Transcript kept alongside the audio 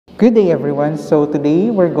Good day everyone. So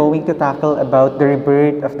today we're going to tackle about the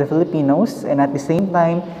rebirth of the Filipinos, and at the same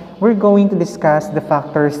time we're going to discuss the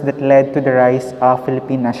factors that led to the rise of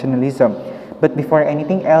Philippine nationalism. But before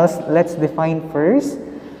anything else, let's define first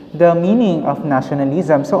the meaning of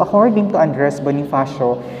nationalism. So according to Andres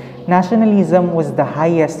Bonifacio, nationalism was the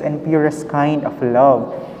highest and purest kind of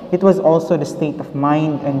love. It was also the state of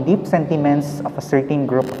mind and deep sentiments of a certain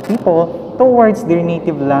group of people towards their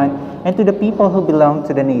native land and to the people who belong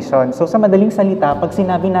to the nation. So sa madaling salita, pag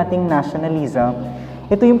sinabi nating nationalism,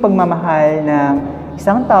 ito yung pagmamahal ng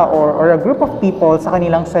isang tao or a group of people sa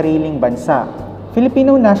kanilang sariling bansa.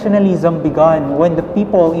 Filipino nationalism began when the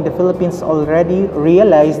people in the Philippines already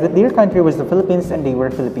realized that their country was the Philippines and they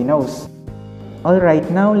were Filipinos. Alright,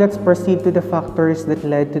 now let's proceed to the factors that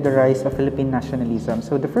led to the rise of Philippine nationalism.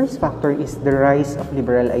 So the first factor is the rise of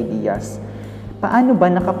liberal ideas. Paano ba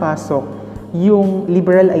nakapasok yung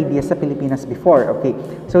liberal ideas sa Pilipinas before? Okay,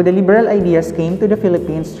 so the liberal ideas came to the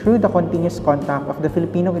Philippines through the continuous contact of the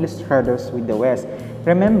Filipino illustrators with the West.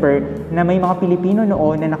 Remember na may mga Pilipino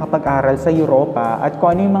noon na nakapag-aral sa Europa at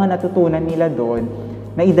kung ano yung mga natutunan nila doon,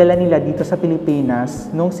 na idala nila dito sa Pilipinas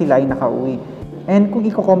nung sila ay nakauwi. And kung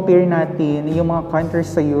i-compare natin yung mga countries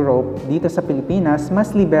sa Europe dito sa Pilipinas, mas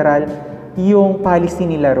liberal yung policy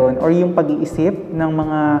nila ron or yung pag-iisip ng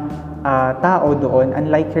mga tao doon,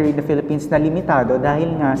 unlike here in the Philippines na limitado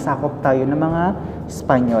dahil nga sakop tayo ng mga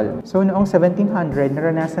Espanyol. So noong 1700,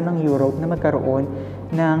 naranasan ng Europe na magkaroon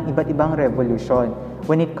ng iba't ibang revolution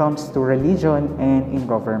when it comes to religion and in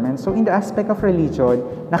government. So in the aspect of religion,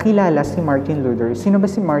 nakilala si Martin Luther. Sino ba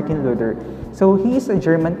si Martin Luther? So he is a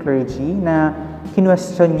German clergy na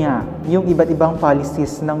kinwestiyon niya yung iba't ibang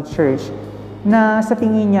policies ng church na sa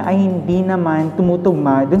tingin niya ay hindi naman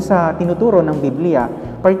tumutugma dun sa tinuturo ng Biblia,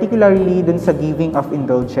 particularly dun sa giving of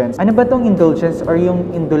indulgence. Ano ba tong indulgence or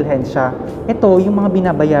yung indulhensya? Ito yung mga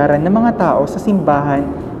binabayaran ng mga tao sa simbahan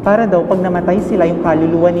para daw pag namatay sila, yung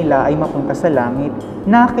kaluluwa nila ay mapunta sa langit,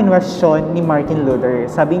 na kinwestiyon ni Martin Luther.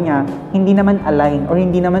 Sabi niya, hindi naman align or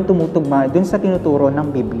hindi naman tumutugma dun sa tinuturo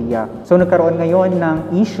ng Biblia. So nagkaroon ngayon ng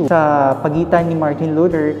issue sa pagitan ni Martin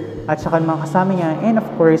Luther at saka mga kasama niya, and of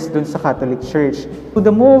course dun sa Catholic Church. So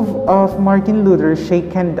the move of Martin Luther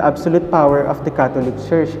shaken the absolute power of the Catholic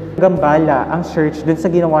Church. Gambala ang church dun sa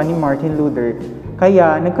ginawa ni Martin Luther.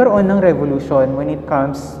 Kaya nagkaroon ng revolution when it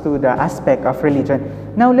comes to the aspect of religion.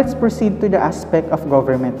 Now let's proceed to the aspect of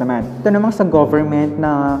government naman. Ito namang sa government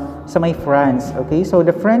na sa may France. Okay, so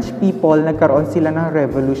the French people, nagkaroon sila ng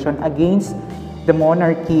revolution against the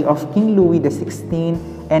monarchy of King Louis XVI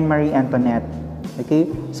and Marie Antoinette. Okay,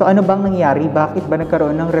 so ano bang nangyari? Bakit ba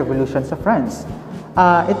nagkaroon ng revolution sa France?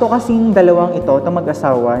 Ito kasing dalawang ito, itong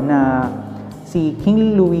mag-asawa na si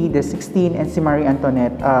King Louis XVI and si Marie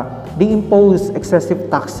Antoinette, they impose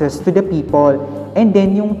excessive taxes to the people, and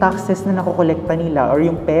then yung taxes na nakokolekta nila or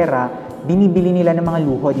yung pera, binibili nila ng mga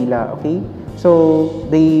luho nila, okay? So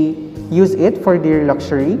they use it for their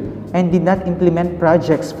luxury and did not implement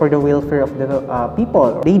projects for the welfare of the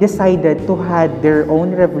people. They decided to have their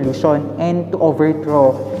own revolution and to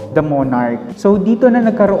overthrow the monarch. So dito na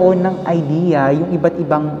nagkaroon ng idea yung iba't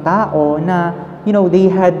ibang tao na, you know, they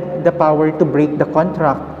had the power to break the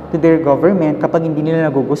contract to their government kapag hindi nila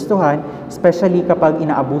nagugustuhan, especially kapag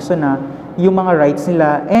inaabuso na yung mga rights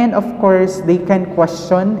nila. And of course, they can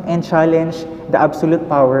question and challenge the absolute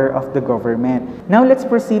power of the government. Now let's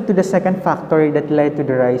proceed to the second factor that led to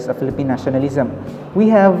the rise of Philippine nationalism. We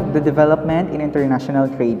have the development in international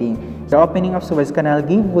trading. The opening of Suez Canal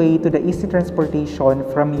gave way to the easy transportation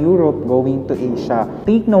from Europe going to Asia.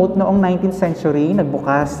 Take note, noong 19th century,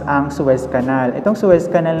 nagbukas ang Suez Canal. Itong Suez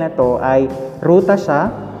Canal na to ay ruta siya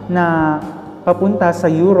na papunta sa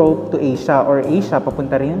Europe to Asia or Asia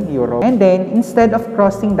papunta rin Europe. And then, instead of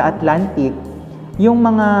crossing the Atlantic, yung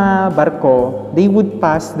mga barko, they would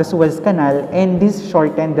pass the Suez Canal and this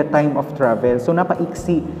shortened the time of travel. So,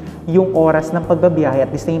 napaiksi yung oras ng pagbabiyahe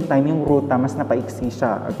at the same time, yung ruta, mas napaiksi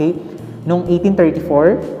siya. Okay? Noong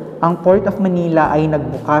 1834, ang Port of Manila ay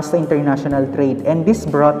nagbukas sa international trade, and this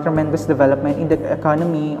brought tremendous development in the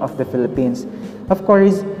economy of the Philippines. Of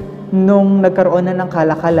course, nung nagkaroon na ng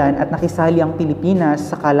kalakalan at nakisali ang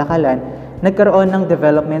Pilipinas sa kalakalan, nagkaroon ng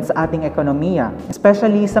development sa ating ekonomiya,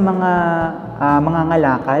 especially sa mga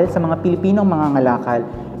ngalakal, sa mga Pilipinong mga ngalakal.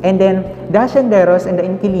 And then, the hacienderos and the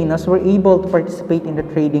inquilinos were able to participate in the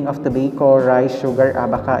trading of tobacco, rice, sugar,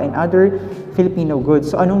 abaca, and other Filipino goods.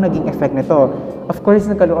 So, anong naging effect nito? Of course,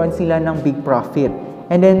 nagkaroon sila ng big profit.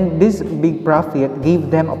 And then this big profit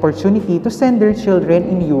gave them opportunity to send their children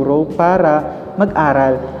in Europe para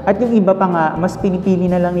mag-aral. At yung iba pa nga, mas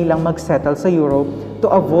pinipili na lang nilang mag-settle sa Europe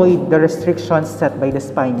to avoid the restrictions set by the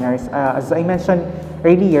Spaniards. As I mentioned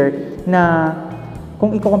earlier, na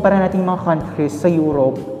kung ikukumpara natin mga countries sa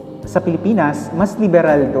Europe, sa Pilipinas, mas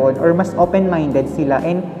liberal doon or mas open-minded sila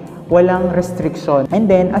and walang restriction. And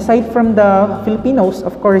then, aside from the Filipinos,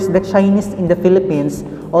 of course, the Chinese in the Philippines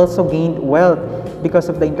also gained wealth because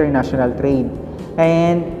of the international trade.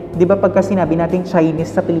 And, di ba pagka sinabi natin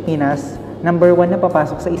Chinese sa Pilipinas, number one na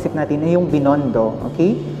papasok sa isip natin ay yung Binondo,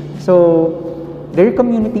 okay? So, their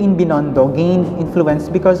community in Binondo gained influence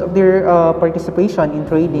because of their participation in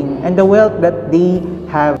trading and the wealth that they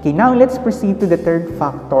have. Okay, now let's proceed to the third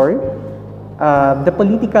factor, the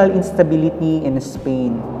political instability in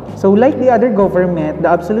Spain. So like the other government,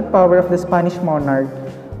 the absolute power of the Spanish monarch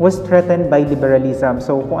was threatened by liberalism.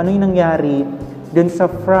 So kung ano yung nangyari dun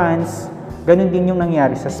sa France, ganun din yung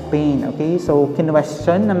nangyari sa Spain. Okay? So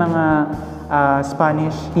kinwestiyon ng mga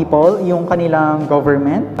Spanish people yung kanilang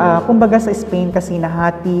government. Kumbaga sa Spain kasi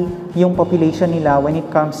nahati yung population nila when it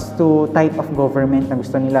comes to type of government na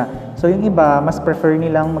gusto nila. So yung iba, mas prefer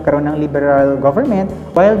nilang magkaroon ng liberal government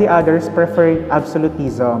while the others preferred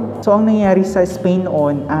absolutism. So ang nangyari sa Spain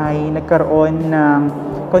noon ay nagkaroon ng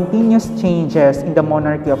continuous changes in the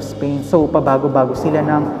monarchy of Spain. So pabago-bago sila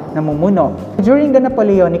ng namumuno. During the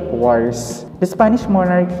Napoleonic Wars, the Spanish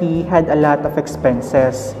monarchy had a lot of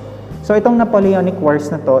expenses. So itong Napoleonic Wars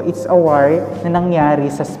na to, it's a war na nangyari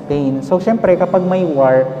sa Spain. So syempre kapag may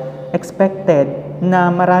war, expected na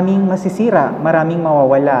maraming masisira, maraming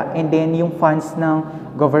mawawala, and then yung funds ng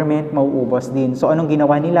government mauubos din. So anong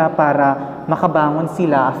ginawa nila para makabangon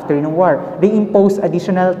sila after ng war? They impose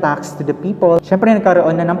additional tax to the people. Syempre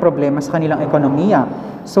nagkaroon na ng problema sa kanilang ekonomiya.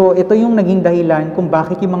 So ito yung naging dahilan kung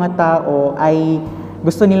bakit yung mga tao ay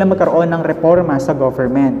gusto nila magkaroon ng reforma sa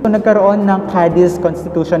government. So, nagkaroon ng Cadiz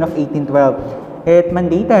Constitution of 1812. It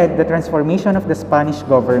mandated the transformation of the Spanish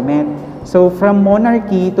government. So, from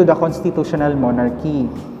monarchy to the constitutional monarchy.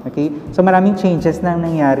 Okay? So, maraming changes na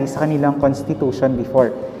nangyari sa kanilang constitution before.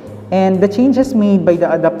 And the changes made by the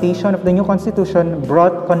adaptation of the new constitution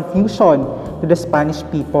brought confusion to the Spanish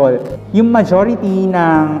people. Yung majority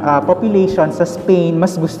ng population sa Spain,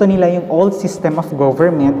 mas gusto nila yung old system of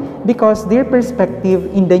government because their perspective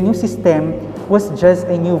in the new system was just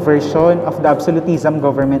a new version of the absolutism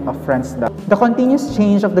government of France. The continuous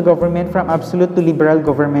change of the government from absolute to liberal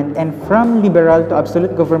government and from liberal to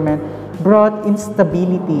absolute government brought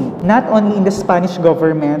instability, not only in the Spanish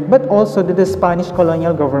government, but also to the Spanish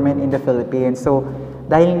colonial government in the Philippines. So,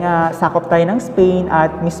 dahil nga sakop tayo ng Spain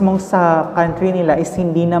at mismong sa country nila is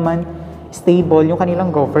hindi naman stable yung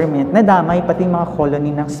kanilang government, nadamay pati mga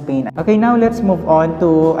colony ng Spain. Okay, now let's move on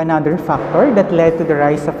to another factor that led to the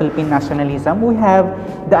rise of Philippine nationalism. We have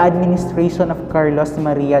the administration of Carlos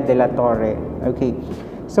Maria de la Torre. Okay,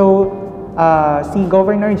 so si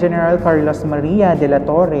Governor General Carlos Maria de la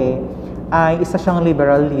Torre ay isa siyang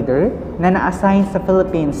liberal leader na na-assign sa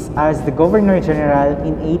Philippines as the Governor General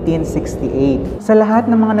in 1868. Sa lahat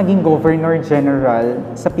ng mga naging Governor General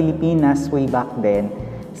sa Pilipinas way back then,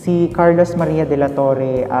 si Carlos Maria de la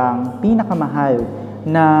Torre ang pinakamahal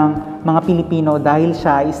ng mga Pilipino dahil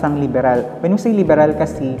siya ay isang liberal. When we say liberal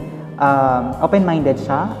kasi, open-minded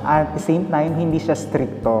siya, at the same time, hindi siya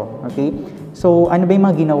stricto. Okay? So, ano ba yung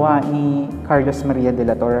mga ginawa ni Carlos Maria de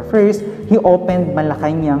la Torre? First, he opened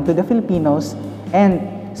Malacanang to the Filipinos and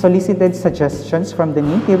solicited suggestions from the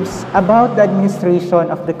natives about the administration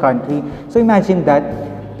of the country. So, imagine that,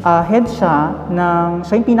 head siya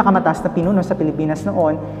yung pinakamataas na pinuno sa Pilipinas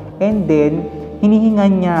noon, and then,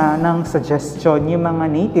 hinihingan niya ng suggestion yung mga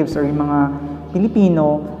natives or yung mga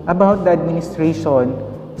Pilipino about the administration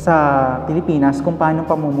sa Pilipinas, kung paano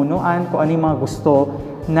pamumunuan, kung ano yung mga gusto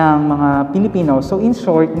ng mga Pilipino. So in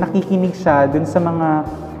short, nakikinig siya dun sa mga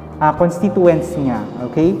constituents niya.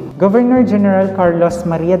 Okay? Governor General Carlos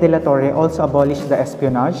Maria de la Torre also abolished the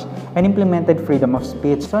espionage and implemented freedom of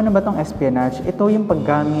speech. So ano ba tong espionage? Ito yung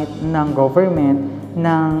paggamit ng government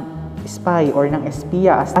ng spy or ng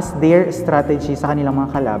espiya as their strategy sa kanilang mga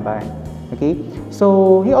kalaban. Okay?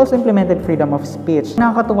 So, he also implemented freedom of speech.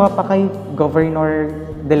 Nakakatuwa pa kay Governor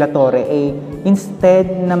de la Torre, instead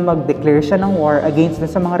na mag-declare siya ng war against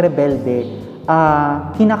sa mga rebelde,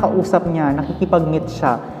 kinakausap niya, nakikipag-meet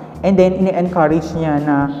siya, and then ini-encourage niya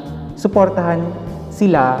na suportahan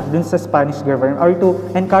sila dun sa Spanish government or to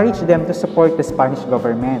encourage them to support the Spanish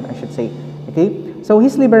government, I should say. Okay? So,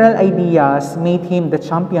 his liberal ideas made him the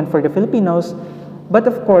champion for the Filipinos, but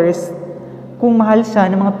of course, kung mahal siya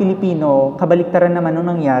ng mga Pilipino, kabaliktaran naman nung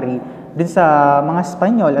nangyari, dun sa mga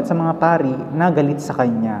Espanyol at sa mga pari na galit sa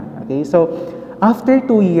kanya. Okay? So, after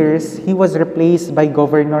 2 years, he was replaced by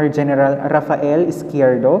Governor General Rafael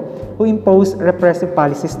Izquierdo, who imposed repressive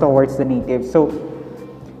policies towards the natives. So,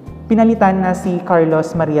 pinalitan na si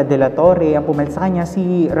Carlos Maria de la Torre, ang pumalit sa kanya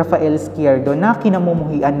si Rafael Izquierdo na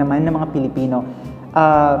kinamumuhian naman ng mga Pilipino.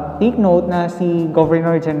 Take note na si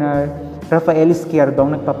Governor General Rafael Izquierdo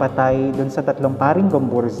ang nagpapatay dun sa 3 paring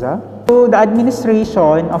Gomburza. So, the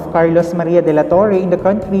administration of Carlos Maria de la Torre in the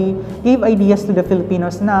country gave ideas to the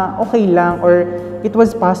Filipinos na okay lang or it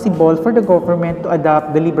was possible for the government to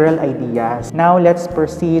adopt the liberal ideas. Now, let's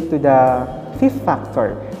proceed to the 5th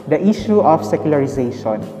factor, the issue of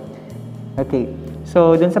secularization. Okay,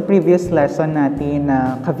 so dun sa previous lesson natin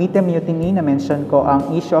na Cavite Mutiny, na-mention ko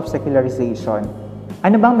ang issue of secularization.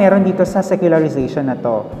 Ano bang meron dito sa secularization na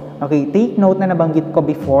to? Okay, take note na nabanggit ko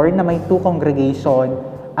before na may 2 congregation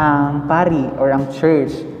ang pari or ang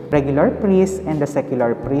church, regular priest and the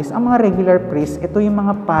secular priest. Ang mga regular priest, ito yung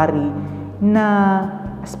mga pari na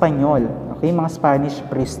Espanyol, okay, mga Spanish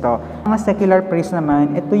priest to. Mga secular priest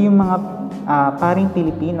naman, ito yung mga paring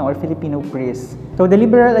Filipino or Filipino priest. So the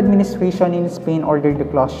liberal administration in Spain ordered the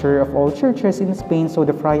closure of all churches in Spain, so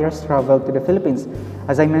the friars traveled to the Philippines.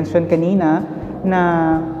 As I mentioned kanina, na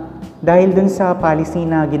dahil dun sa policy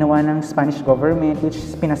na ginawa ng Spanish government, which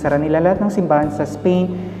pinasara nila lahat ng simbahan sa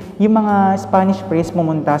Spain, yung mga Spanish priests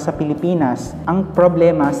pumunta sa Pilipinas. Ang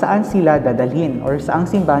problema, saan sila dadalhin or saang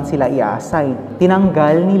simbahan sila i-assign.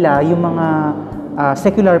 Tinanggal nila yung mga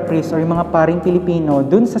secular priests or yung mga paring Pilipino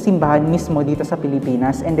dun sa simbahan mismo dito sa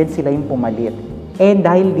Pilipinas, and then sila yung pumalit. And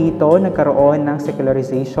dahil dito, nagkaroon ng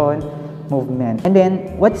secularization movement. And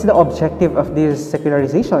then, what's the objective of this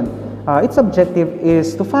secularization? Its objective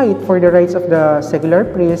is to fight for the rights of the secular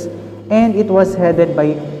priests, and it was headed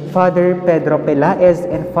by Father Pedro Pelaez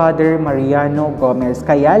and Father Mariano Gomez.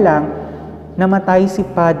 Kaya lang, namatay si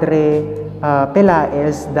Padre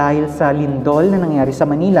Pelaez dahil sa lindol na nangyari sa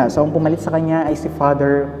Manila. So, ang pumalit sa kanya ay si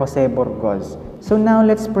Father Jose Burgos. So now,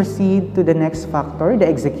 let's proceed to the next factor, the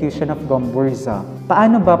execution of Gomburza.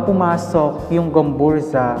 Paano ba pumasok yung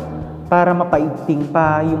Gomburza para mapaigting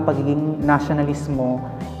pa yung pagiging nationalismo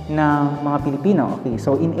ng mga Pilipino? Okay,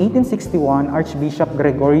 so in 1861, Archbishop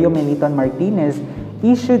Gregorio Meliton Martinez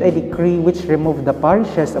issued a decree which removed the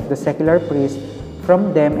parishes of the secular priests from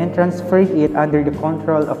them and transferred it under the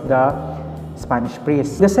control of the Spanish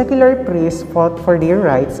priests. The secular priests fought for their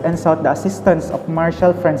rights and sought the assistance of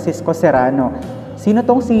Marshal Francisco Serrano. Sino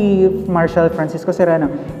tong si Marshal Francisco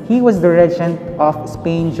Serrano? He was the regent of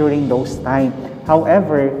Spain during those times.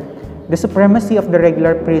 However, the supremacy of the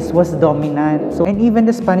regular priests was dominant. So, and even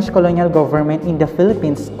the Spanish colonial government in the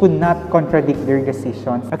Philippines could not contradict their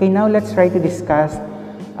decisions. Okay, now let's try to discuss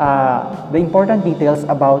the important details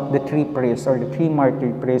about the 3 priests or the 3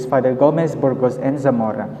 martyr priests, Father Gomez, Burgos, and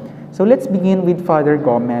Zamora. So let's begin with Father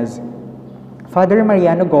Gomez. Father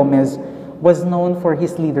Mariano Gomez was known for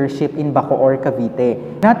his leadership in Bacoor, Cavite,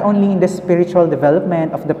 not only in the spiritual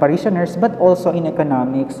development of the parishioners but also in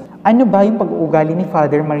economics. Ano ba yung pag-uugali ni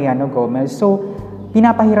Father Mariano Gomez? So,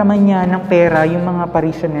 pinapahiraman niya ng pera yung mga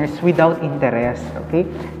parishioners without interest, okay?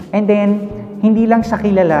 And then, hindi lang siya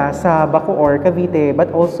kilala sa Bacoor, Cavite, but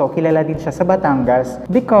also kilala din siya sa Batangas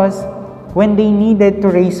because when they needed to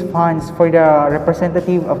raise funds for the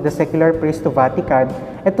representative of the secular priest to Vatican,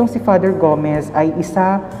 etong si Father Gomez ay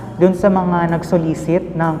isa dun sa mga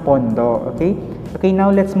nagsolicit ng pondo, okay? Okay,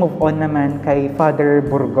 now let's move on naman kay Father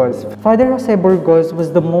Burgos. Father Jose Burgos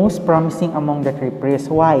was the most promising among the 3 priests.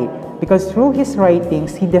 Why? Because through his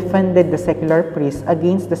writings, he defended the secular priests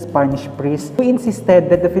against the Spanish priests who insisted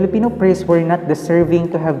that the Filipino priests were not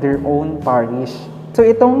deserving to have their own parish. So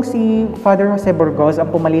itong si Father Jose Burgos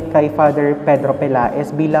ang pumalit kay Father Pedro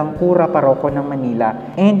Pelaez bilang kura paroko ng Manila.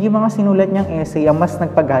 And yung mga sinulat niyang essay ang mas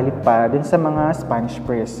nagpagalit pa dun sa mga Spanish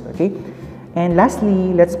priests. Okay? And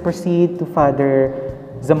lastly, let's proceed to Father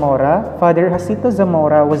Zamora. Father Jacinto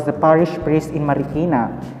Zamora was the parish priest in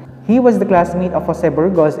Marikina. He was the classmate of Jose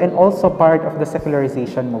Burgos and also part of the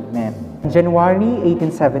secularization movement. In January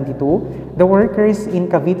 1872, the workers in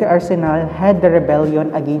Cavite Arsenal had the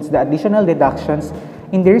rebellion against the additional deductions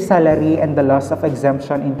in their salary and the loss of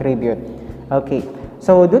exemption in tribute. Okay,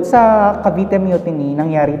 so dun sa Cavite Mutiny,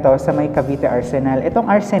 nangyari to sa may Cavite Arsenal. Itong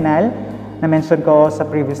Arsenal, na-mention ko sa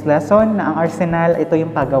previous lesson, na ang Arsenal, ito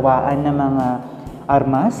yung pagawaan ng mga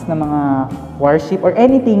armas, ng mga warship, or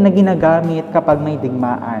anything na ginagamit kapag may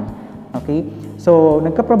digmaan. Okay? So,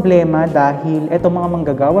 nagka-problema dahil itong mga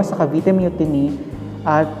manggagawa sa Cavite Mutiny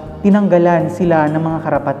at tinanggalan sila ng mga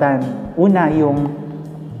karapatan. Una, yung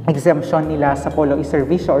exemption nila sa polo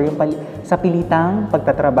service or yung sa pilitang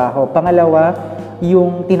pagtatrabaho. Pangalawa,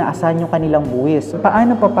 yung tinaasan yung kanilang buwis.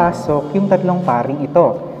 Paano papasok yung tatlong paring ito?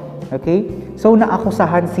 Okay? So,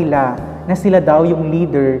 naakusahan sila na sila daw yung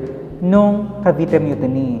leader nung Cavite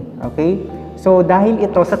Mutiny. Okay? So, dahil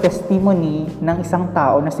ito sa testimony ng isang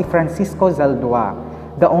tao na si Francisco Zaldua,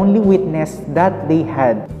 the only witness that they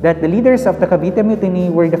had, that the leaders of the Cavite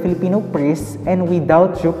Mutiny were the Filipino priests, and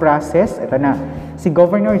without due process, ito na, si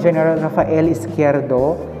Governor General Rafael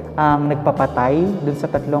Izquierdo ang nagpapatay dun sa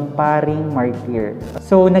tatlong paring martyr.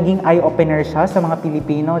 So, naging eye-opener siya sa mga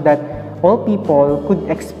Pilipino that all people could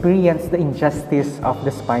experience the injustice of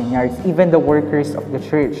the Spaniards, even the workers of the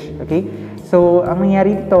church. Okay? So, ang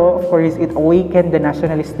nangyari dito, of course, it awakened the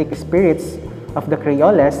nationalistic spirits of the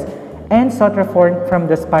Creoles and sought reform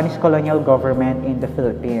from the Spanish colonial government in the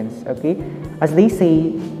Philippines. Okay? As they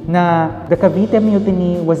say, na the Cavite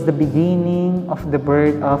Mutiny was the beginning of the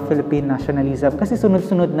birth of Philippine nationalism. Kasi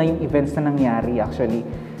sunod-sunod na yung events na nangyari actually.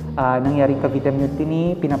 Nangyari Cavite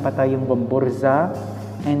Mutiny, pinapatay yung Bomburza,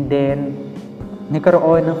 and then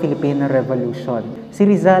nagkaroon ng Philippine Revolution. Si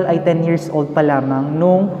Rizal ay 10 years old pa lamang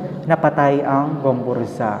nung napatay ang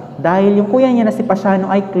Bomburza. Dahil yung kuya niya na si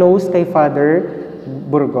Pasiano ay close kay Father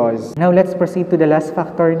Burgos. Now, let's proceed to the last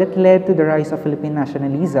factor that led to the rise of Philippine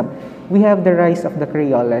nationalism. We have the rise of the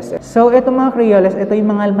Creoles. So, ito mga Creoles, ito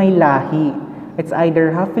yung mga may lahi. It's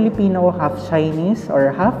either half Filipino, half Chinese,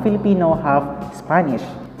 or half Filipino, half Spanish.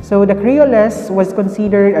 So, the Creoles was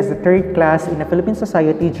considered as the third class in the Philippine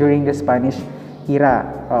society during the Spanish era.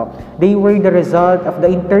 They were the result of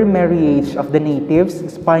the intermarriage of the natives,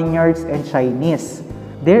 Spaniards, and Chinese.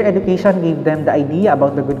 Their education gave them the idea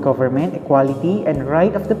about the good government, equality, and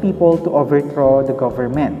right of the people to overthrow the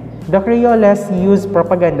government. The Creoles used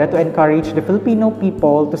propaganda to encourage the Filipino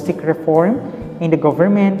people to seek reform in the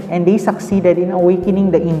government, and they succeeded in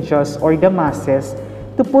awakening the Indios or the masses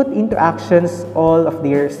to put into actions all of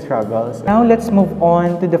their struggles. Now let's move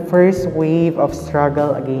on to the first wave of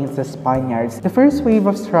struggle against the Spaniards. The first wave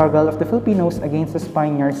of struggle of the Filipinos against the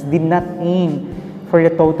Spaniards did not aim for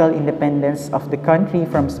the total independence of the country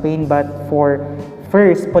from Spain, but for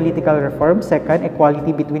first, political reform, second,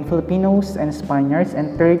 equality between Filipinos and Spaniards,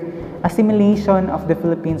 and third, assimilation of the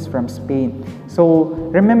Philippines from Spain. So,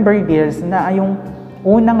 remember this, na yung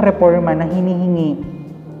unang reforma na hinihingi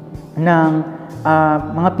ng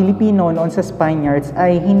mga Pilipino noon sa Spaniards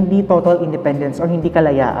ay hindi total independence or hindi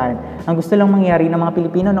kalayaan. Ang gusto lang mangyari ng mga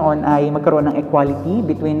Pilipino noon ay magkaroon ng equality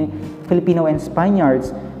between Filipino and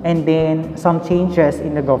Spaniards, and then some changes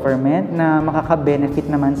in the government na makaka-benefit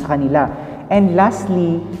naman sa kanila. And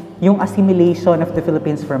lastly, yung assimilation of the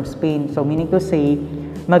Philippines from Spain. So meaning to say,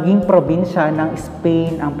 maging probinsya ng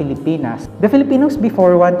Spain ang Pilipinas. The Filipinos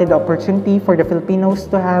before wanted the opportunity for the Filipinos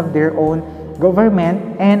to have their own government,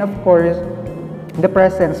 and of course, the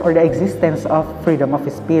presence or the existence of freedom of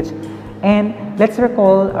speech. And let's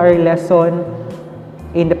recall our lesson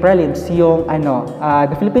in the prelims, yung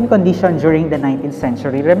the Philippine condition during the 19th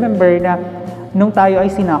century. Remember na nung tayo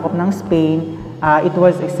ay sinakop ng Spain, it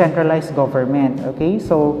was a centralized government. Okay?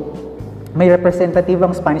 So, may representative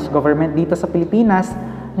ang Spanish government dito sa Pilipinas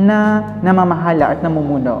na namamahala at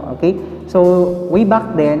namumuno. Okay? So, way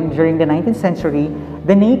back then, during the 19th century,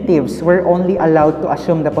 the natives were only allowed to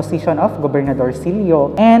assume the position of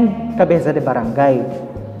Gobernadorcillo and Cabeza de Barangay.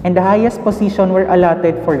 And the highest position were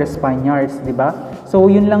allotted for the Spaniards, di ba? So,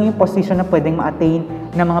 yun lang yung position na pwedeng ma-attain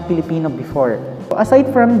ng mga Pilipino before. So, aside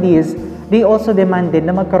from this, they also demanded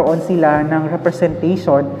na magkaroon sila ng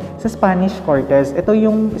representation sa Spanish Cortes. Ito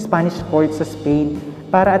yung Spanish Court sa Spain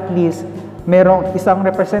para at least merong isang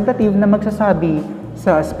representative na magsasabi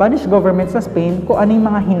sa Spanish government sa Spain kung ano yung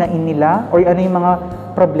mga hinain nila or ano yung mga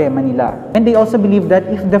problema nila. And they also believe that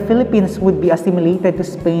if the Philippines would be assimilated to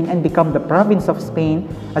Spain and become the province of Spain,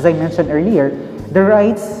 as I mentioned earlier, the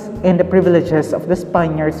rights and the privileges of the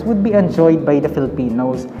Spaniards would be enjoyed by the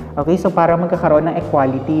Filipinos. Okay, so para magkakaroon ng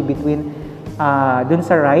equality between dun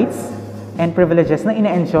sa rights and privileges na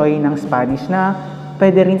ina-enjoy ng Spanish na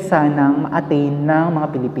pwede rin sanang ma-attain ng mga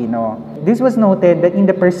Pilipino. This was noted that in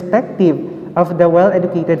the perspective of the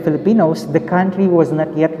well-educated Filipinos, the country was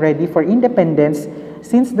not yet ready for independence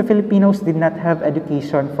since the Filipinos did not have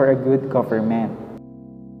education for a good government.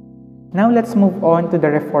 Now let's move on to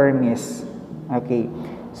the reformists. Okay,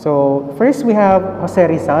 so first we have Jose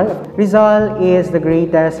Rizal. Rizal is the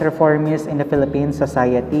greatest reformist in the Philippine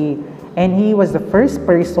society, and he was the first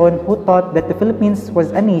person who thought that the Philippines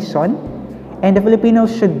was a nation and the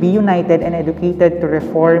Filipinos should be united and educated to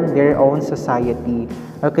reform their own society.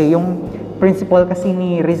 Okay, yung principle kasi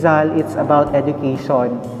ni Rizal, it's about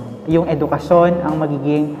education. Yung edukasyon ang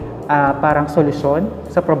magiging parang solusyon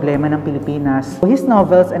sa problema ng Pilipinas. So his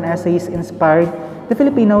novels and essays inspired the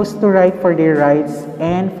Filipinos to write for their rights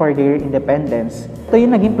and for their independence. Ito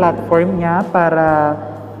yung naging platform niya para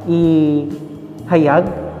ihayag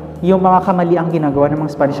yung mga kamaliang ginagawa ng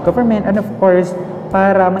mga Spanish government and of course,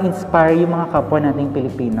 para ma-inspire yung mga kapwa nating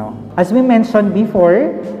Pilipino. As we mentioned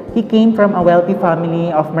before, he came from a wealthy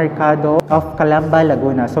family of Mercado of Calamba,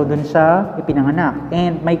 Laguna. So doon siya ipinanganak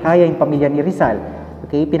and may kaya yung pamilya ni Rizal.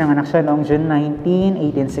 Okay, pinanganak siya noong June 19,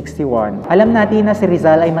 1861. Alam natin na si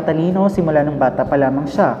Rizal ay matalino simula nung bata pa lamang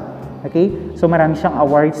siya. Okay, so marami siyang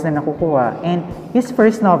awards na nakukuha. And his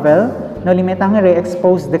first novel, Noli Tangere,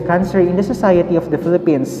 exposed the cancer in the society of the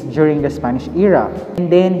Philippines during the Spanish era. And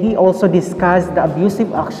then he also discussed the abusive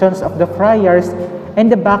actions of the friars and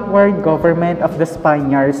the backward government of the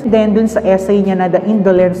Spaniards. Then dun sa essay niya na The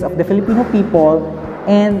Indolence of the Filipino People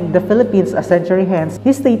and the Philippines a Century Hence, he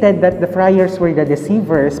stated that the friars were the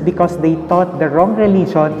deceivers because they taught the wrong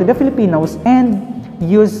religion to the Filipinos and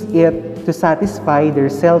used it to satisfy their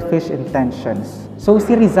selfish intentions. So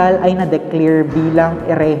si Rizal ay na-declare bilang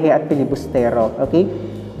erehe at filibustero. Okay?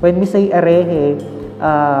 When we say erehe,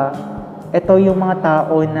 ito yung mga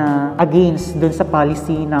tao na against dun sa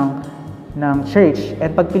policy ng church.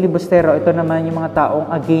 And pag filibustero, ito naman yung mga taong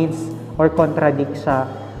against or contradict siya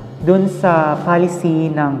dun sa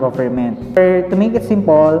policy ng government. Or to make it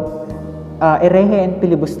simple, erehe and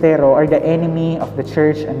filibustero are the enemy of the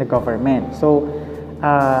church and the government. So,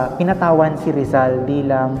 pinatawan si Rizal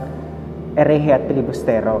bilang erehe at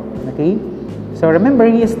filibustero. Okay? So remember,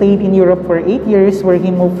 he stayed in Europe for 8 years where he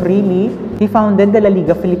moved freely. He founded the La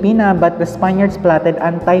Liga Filipina, but the Spaniards planted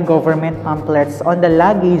anti-government pamphlets on the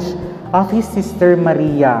luggage of his sister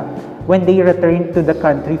Maria when they returned to the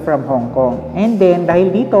country from Hong Kong. And then, dahil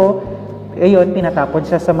dito, ayun, pinatapon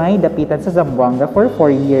siya sa may dapitan sa Zamboanga for 4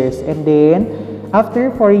 years. And then, after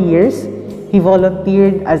 4 years, he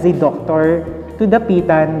volunteered as a doctor to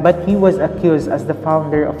Dapitan, but he was accused as the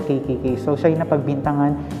founder of KKK. So, siya yung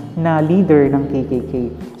napagbintangan na leader ng KKK.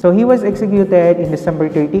 So, he was executed in December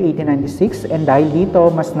 30, 1896, and dahil dito,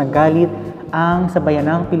 mas nagalit ang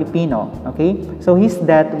sabayanang Pilipino. Okay? So, his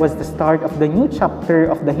death was the start of the new chapter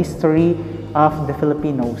of the history of the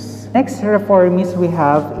Filipinos. Next reformist we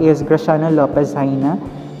have is Graciano Lopez Jaena.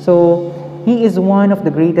 So, he is one of the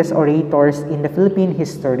greatest orators in the Philippine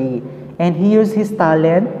history, and he used his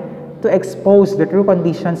talent to expose the true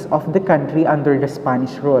conditions of the country under the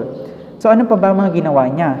Spanish rule. So ano pa ba mga ginawa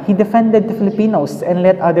niya? He defended the Filipinos and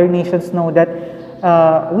let other nations know that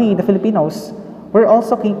we, the Filipinos, were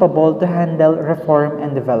also capable to handle reform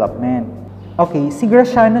and development. Okay, si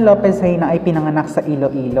Graciano Lopez Jaena ay pinanganak sa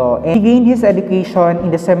Iloilo. And he gained his education in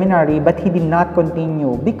the seminary but he did not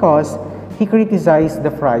continue because he criticized the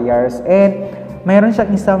friars. And mayroon siyang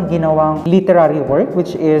isang ginawang literary work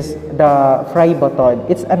which is The Fray Botod.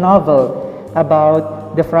 It's a novel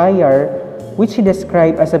about the friar which he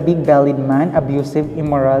described as a big-bellied man, abusive,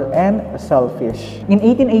 immoral, and selfish. In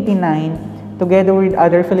 1889, together with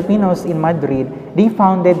other Filipinos in Madrid, they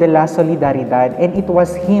founded the La Solidaridad, and it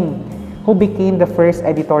was him who became the first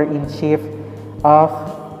editor-in-chief of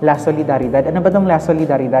La Solidaridad. Ano ba itong La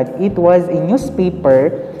Solidaridad? It was a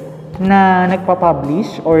newspaper na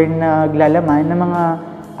nagpa-publish or naglalaman ng mga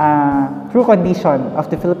true condition of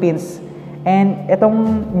the Philippines. And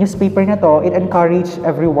itong newspaper na to, it encouraged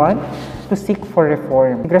everyone to seek for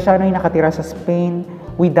reform. Graciano ay nakatira sa Spain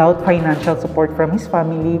without financial support from his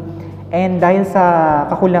family. And dahil sa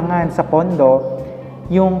kakulangan sa pondo,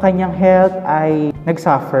 yung kanyang health ay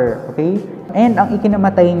nagsuffer. Okay? And ang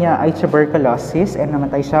ikinamatay niya ay tuberculosis and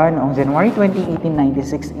namatay siya noong January 20,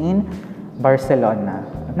 1896 in Barcelona.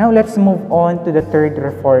 Now, let's move on to the third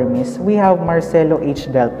reformist. We have Marcelo H.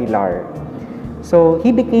 Del Pilar. So,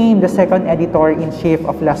 he became the second editor-in-chief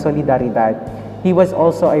of La Solidaridad. He was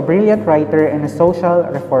also a brilliant writer and a social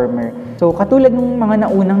reformer. So, katulad ng mga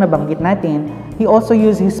naunang nabanggit natin, he also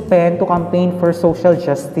used his pen to campaign for social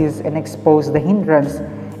justice and expose the hindrance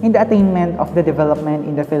in the attainment of the development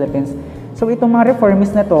in the Philippines. So, itong mga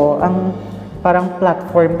reformist na to, ang parang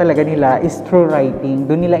platform talaga nila is through writing.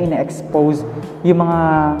 Doon nila ina-expose yung mga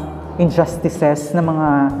injustices ng mga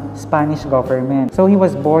Spanish government. So, he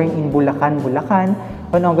was born in Bulacan, Bulacan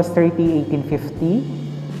on August 30,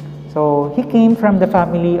 1850. So, he came from the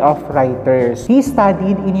family of writers. He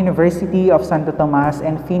studied in University of Santo Tomas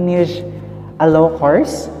and finished a law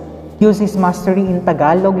course. He used his mastery in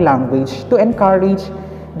Tagalog language to encourage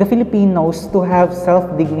the Filipinos to have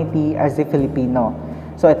self-dignity as a Filipino.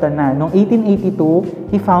 So ito na, noong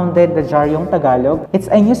 1882, he founded the Diaryong Tagalog. It's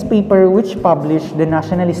a newspaper which published the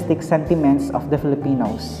nationalistic sentiments of the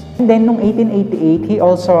Filipinos. And then noong 1888, he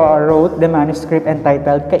also wrote the manuscript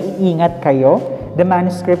entitled Kaiingat Kayo, the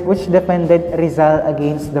manuscript which defended Rizal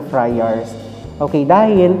against the friars. Okay,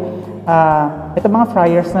 dahil itong mga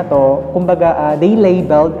friars na to, kumbaga, they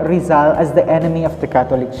labeled Rizal as the enemy of the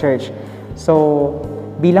Catholic Church. So,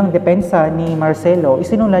 bilang depensa ni Marcelo,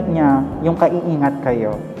 isinulat niya yung Kaiingat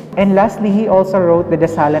Kayo. And lastly, he also wrote the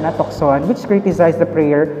Dasalan at Toksoan, which criticized the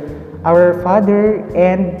prayer, Our Father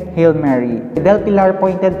and Hail Mary. Del Pilar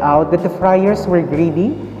pointed out that the friars were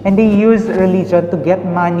greedy and they used religion to get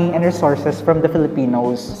money and resources from the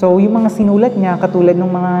Filipinos. So, yung mga sinulat niya, katulad ng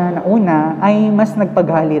mga nauna, ay mas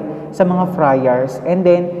nagpagalit sa mga friars. And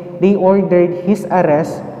then, they ordered his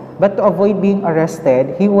arrest. But to avoid being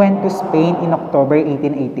arrested, he went to Spain in October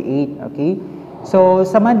 1888, okay? So,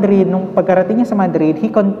 sa Madrid, nung pagkarating niya sa Madrid,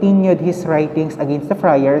 he continued his writings against the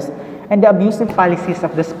friars and the abusive policies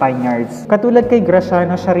of the Spaniards. Katulad kay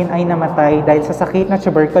Graciano, siya rin ay namatay dahil sa sakit na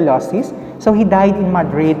tuberculosis. So, he died in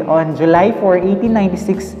Madrid on July 4,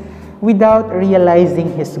 1896 without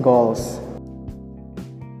realizing his goals.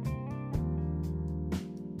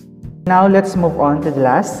 Now, let's move on to the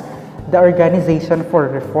last, the Organization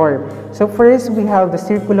for Reform. So first, we have the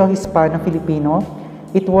Círculo Hispano-Filipino.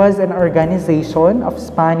 It was an organization of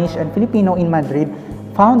Spanish and Filipino in Madrid,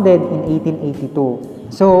 founded in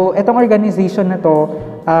 1882. So, itong organization na to,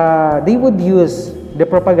 they would use the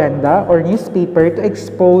propaganda or newspaper to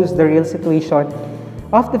expose the real situation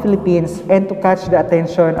of the Philippines and to catch the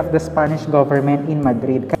attention of the Spanish government in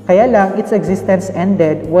Madrid. Kaya lang, its existence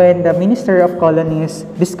ended when the Minister of Colonies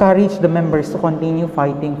discouraged the members to continue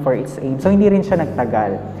fighting for its aim. So, hindi rin siya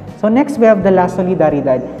nagtagal. So, next we have the La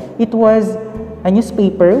Solidaridad. It was a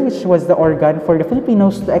newspaper which was the organ for the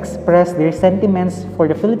Filipinos to express their sentiments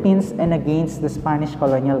for the Philippines and against the Spanish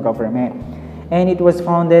colonial government. And it was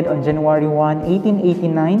founded on January 1,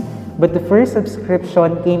 1889, but the first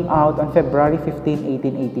subscription came out on February 15,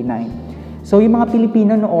 1889. So, yung mga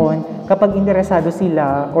Pilipino noon, kapag interesado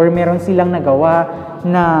sila or meron silang nagawa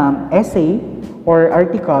na essay or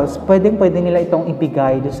articles, pwede nila itong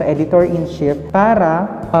ibigay sa editor-in-chief para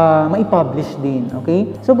maipublish din, okay?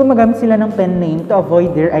 So, gumagamit sila ng pen name to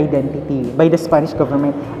avoid their identity by the Spanish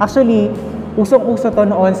government. Actually, usong-uso to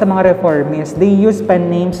noon sa mga reformists. They use pen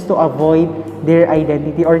names to avoid their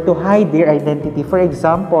identity or to hide their identity. For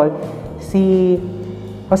example, si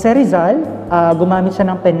Jose Rizal, gumamit siya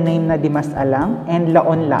ng pen name na Dimas Alang and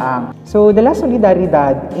Laon Laang. So, the La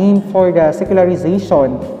Solidaridad aimed for the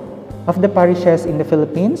secularization of the parishes in the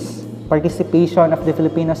Philippines, participation of the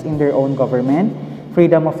Filipinos in their own government,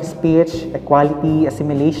 freedom of speech, equality,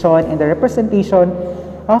 assimilation, and the representation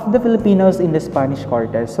of the Filipinos in the Spanish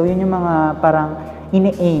Cortes. So, yun yung mga parang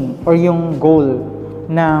ini-aim or yung goal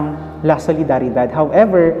ng La Solidaridad.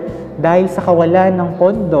 However, dahil sa kawalan ng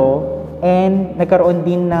pondo and nagkaroon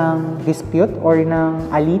din ng dispute or ng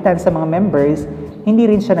alitan sa mga members, hindi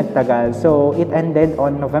rin siya nagtagal. So, it ended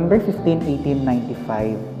on November 15,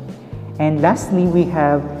 1895. And lastly, we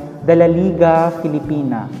have the La Liga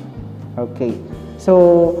Filipina. Okay.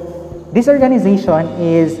 So, this organization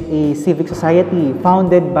is a civic society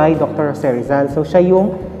founded by Dr. Jose Rizal. So, siya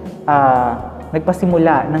yung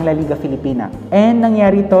nagpasimula ng La Liga Filipina. And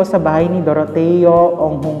nangyari to sa bahay ni Doroteo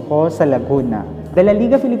Onghungco sa Laguna. The La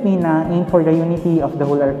Liga Filipina aimed for the unity of the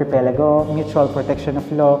whole archipelago, mutual protection of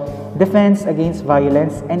law, defense against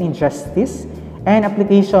violence and injustice, and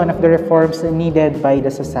application of the reforms needed by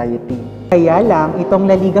the society. Kaya lang, itong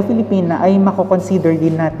La Liga Filipina ay mako-consider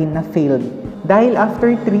din natin na failed. Dahil after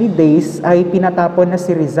 3 days ay pinatapon na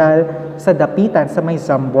si Rizal sa dapitan sa may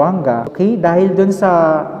Zamboanga. Okay? Dahil dun sa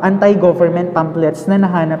anti-government pamphlets na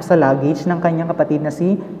nahanap sa luggage ng kanyang kapatid na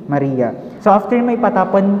si Maria. So after may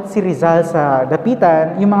patapon si Rizal sa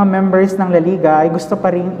dapitan, yung mga members ng La Liga ay gusto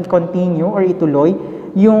pa rin i-continue or ituloy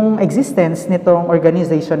yung existence nitong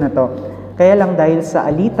organization na to. Kaya lang dahil sa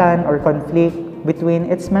alitan or conflict between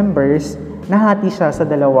its members, nahati siya sa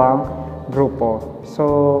dalawang grupo. So,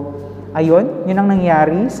 ayun, yun ang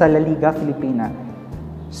nangyari sa La Liga Filipina.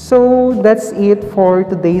 So, that's it for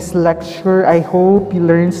today's lecture. I hope you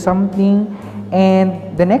learned something.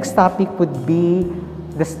 And the next topic would be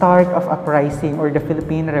the start of uprising or the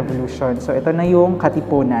Philippine Revolution. So, ito na yung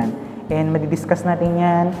Katipunan. And madidiscuss natin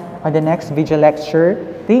yan on the next video lecture.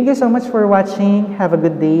 Thank you so much for watching. Have a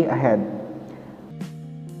good day ahead.